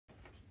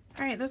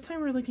All right, this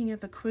time we're looking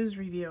at the quiz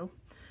review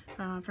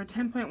for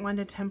 10.1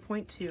 to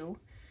 10.2,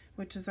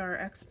 which is our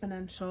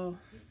exponential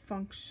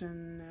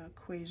function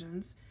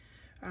equations.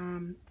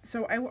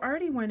 So I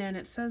already went in,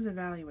 it says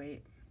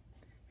evaluate,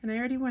 and I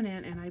already went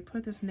in and I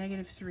put this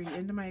 -3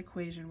 into my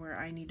equation where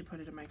I need to put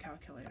it in my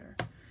calculator.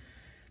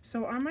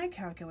 So on my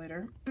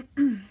calculator,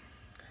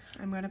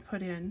 I'm going to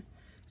put in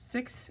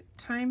 6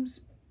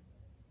 times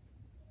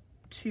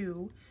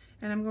 2,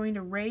 and I'm going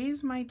to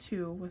raise my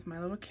 2 with my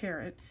little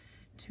caret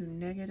to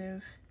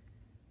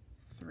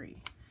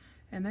 -3.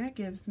 And that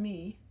gives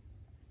me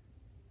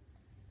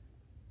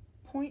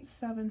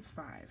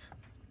 0.75.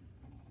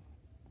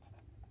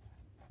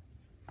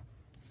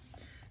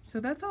 So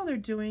that's all they're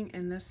doing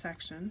in this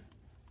section.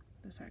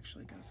 This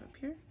actually goes up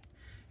here.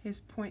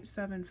 Is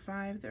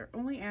 0.75. They're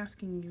only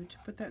asking you to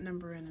put that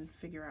number in and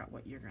figure out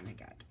what you're going to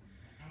get.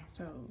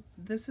 So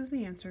this is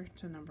the answer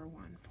to number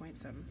 1,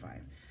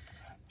 0.75.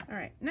 All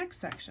right, next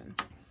section.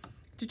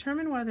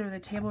 Determine whether the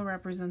table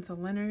represents a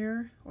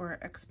linear or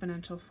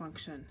exponential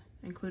function.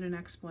 Include an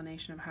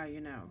explanation of how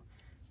you know.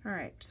 All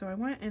right, so I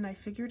went and I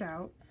figured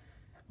out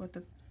what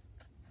the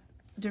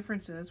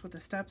difference is, what the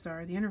steps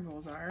are, the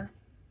intervals are,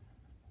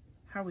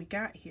 how we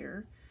got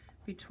here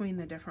between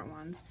the different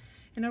ones.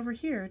 And over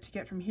here, to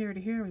get from here to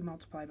here, we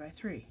multiply by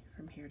 3.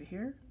 From here to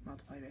here,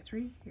 multiply by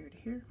 3. Here to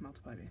here,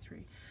 multiply by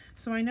 3.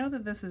 So I know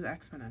that this is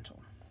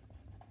exponential.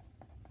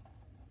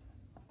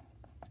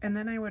 And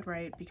then I would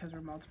write, because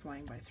we're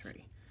multiplying by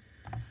 3.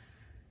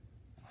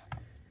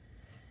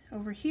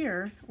 Over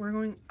here, we're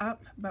going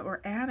up, but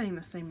we're adding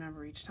the same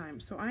number each time.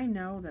 So I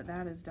know that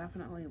that is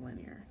definitely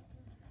linear.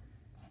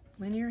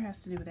 Linear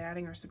has to do with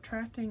adding or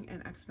subtracting,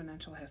 and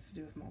exponential has to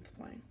do with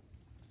multiplying.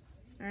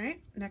 All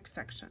right, next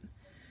section.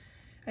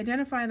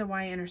 Identify the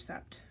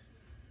y-intercept.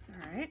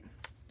 All right,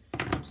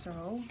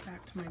 so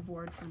back to my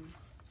board from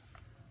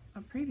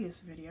a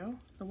previous video.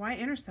 The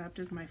y-intercept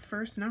is my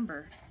first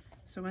number.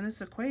 So in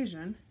this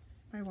equation,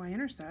 my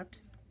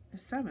y-intercept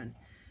is 7,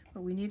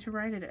 but we need to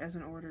write it as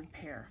an ordered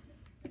pair.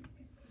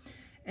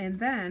 And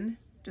then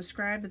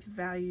describe if the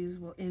values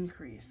will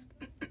increase.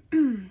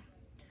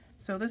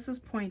 So this is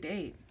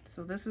 0.8,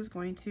 so this is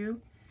going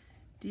to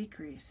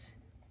decrease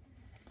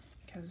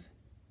because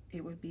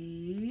it would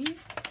be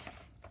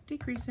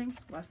decreasing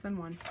less than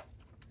 1.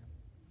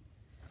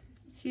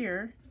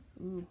 Here,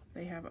 ooh,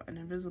 they have an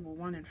invisible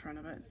 1 in front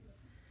of it.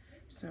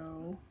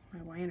 So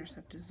my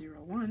y-intercept is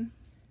 0, 1.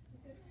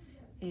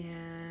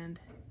 And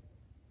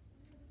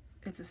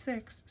it's a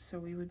 6, so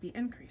we would be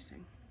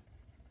increasing.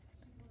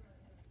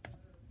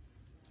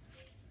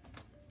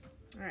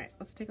 All right,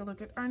 let's take a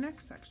look at our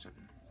next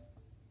section.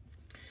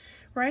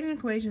 Write an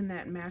equation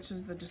that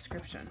matches the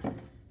description.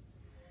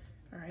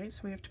 All right,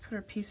 so we have to put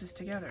our pieces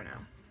together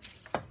now.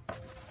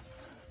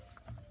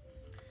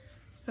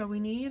 So we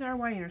need our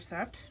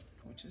y-intercept,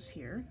 which is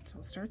here, so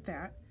we'll start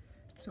that.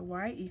 So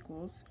y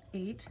equals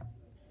 8,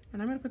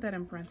 and I'm going to put that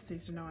in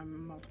parentheses to know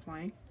I'm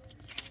multiplying.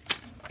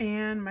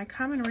 And my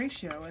common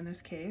ratio in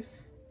this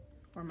case,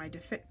 or my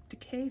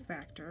decay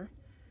factor,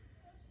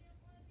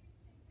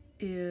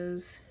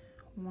 is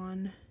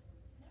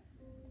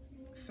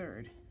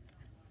 1/3.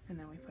 And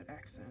then we put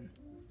x in.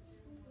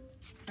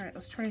 All right,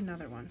 let's try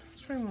another one.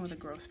 Let's try one with a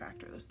growth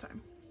factor this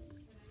time.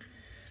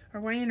 Our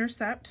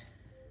y-intercept,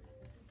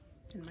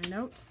 in my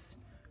notes,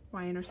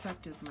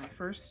 y-intercept is my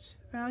first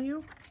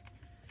value,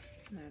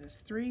 and that is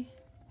 3.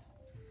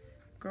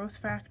 Growth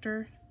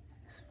factor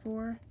is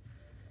 4.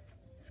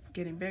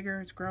 Getting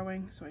bigger, it's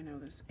growing, so I know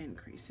this is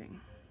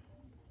increasing.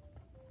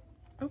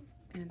 Oh,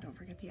 and don't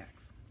forget the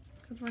x,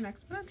 because we're an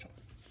exponential.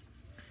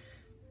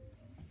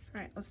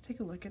 All right, let's take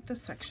a look at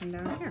this section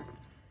down here.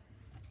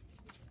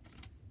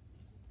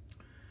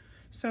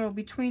 So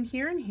between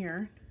here and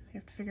here, we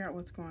have to figure out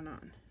what's going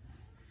on.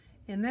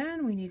 And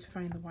then we need to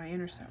find the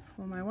y-intercept.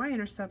 Well, my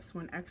y-intercept's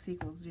when x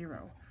equals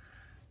 0.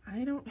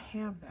 I don't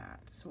have that,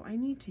 so I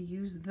need to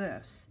use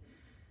this,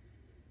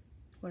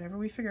 whatever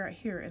we figure out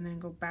here, and then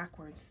go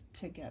backwards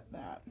to get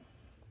that.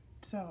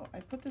 So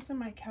I put this in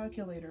my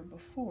calculator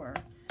before,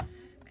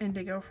 and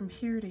to go from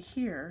here to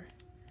here,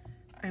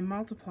 I'm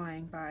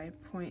multiplying by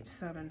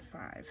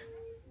 0.75.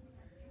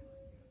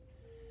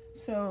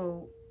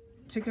 So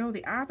to go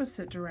the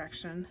opposite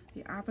direction,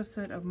 the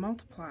opposite of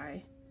multiply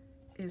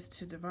is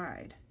to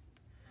divide.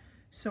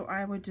 So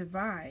I would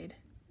divide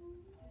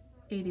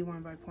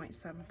 81 by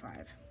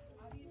 0.75.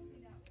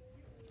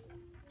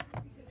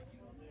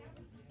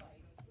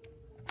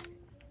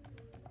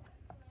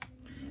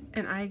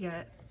 And I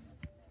get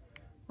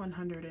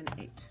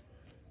 108.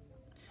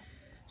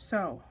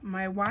 So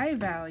my y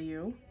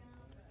value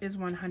is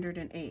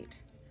 108.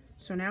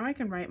 So now I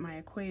can write my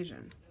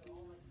equation.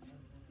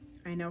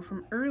 I know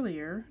from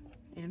earlier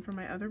and from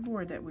my other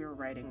board that we were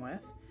writing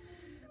with,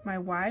 my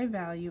y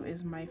value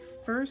is my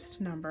first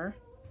number,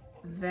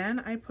 then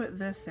I put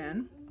this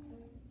in,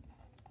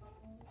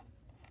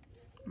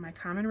 my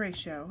common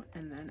ratio,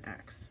 and then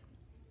x.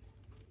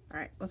 All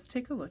right, let's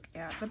take a look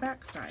at the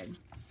back side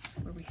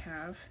where we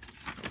have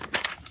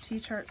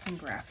t-charts and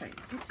graphing.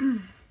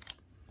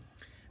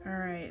 All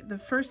right, the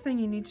first thing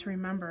you need to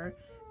remember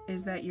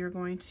is that you're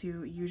going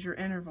to use your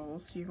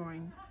intervals. You're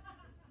going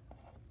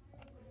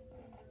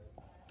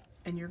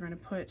to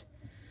put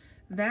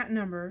that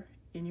number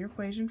in your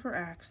equation for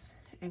x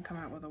and come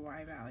out with a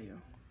y value.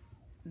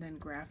 And then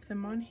graph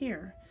them on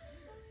here.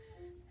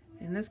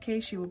 In this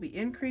case, you will be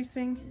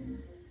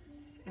increasing,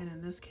 and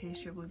in this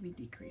case, you will be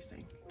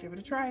decreasing. Give it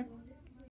a try.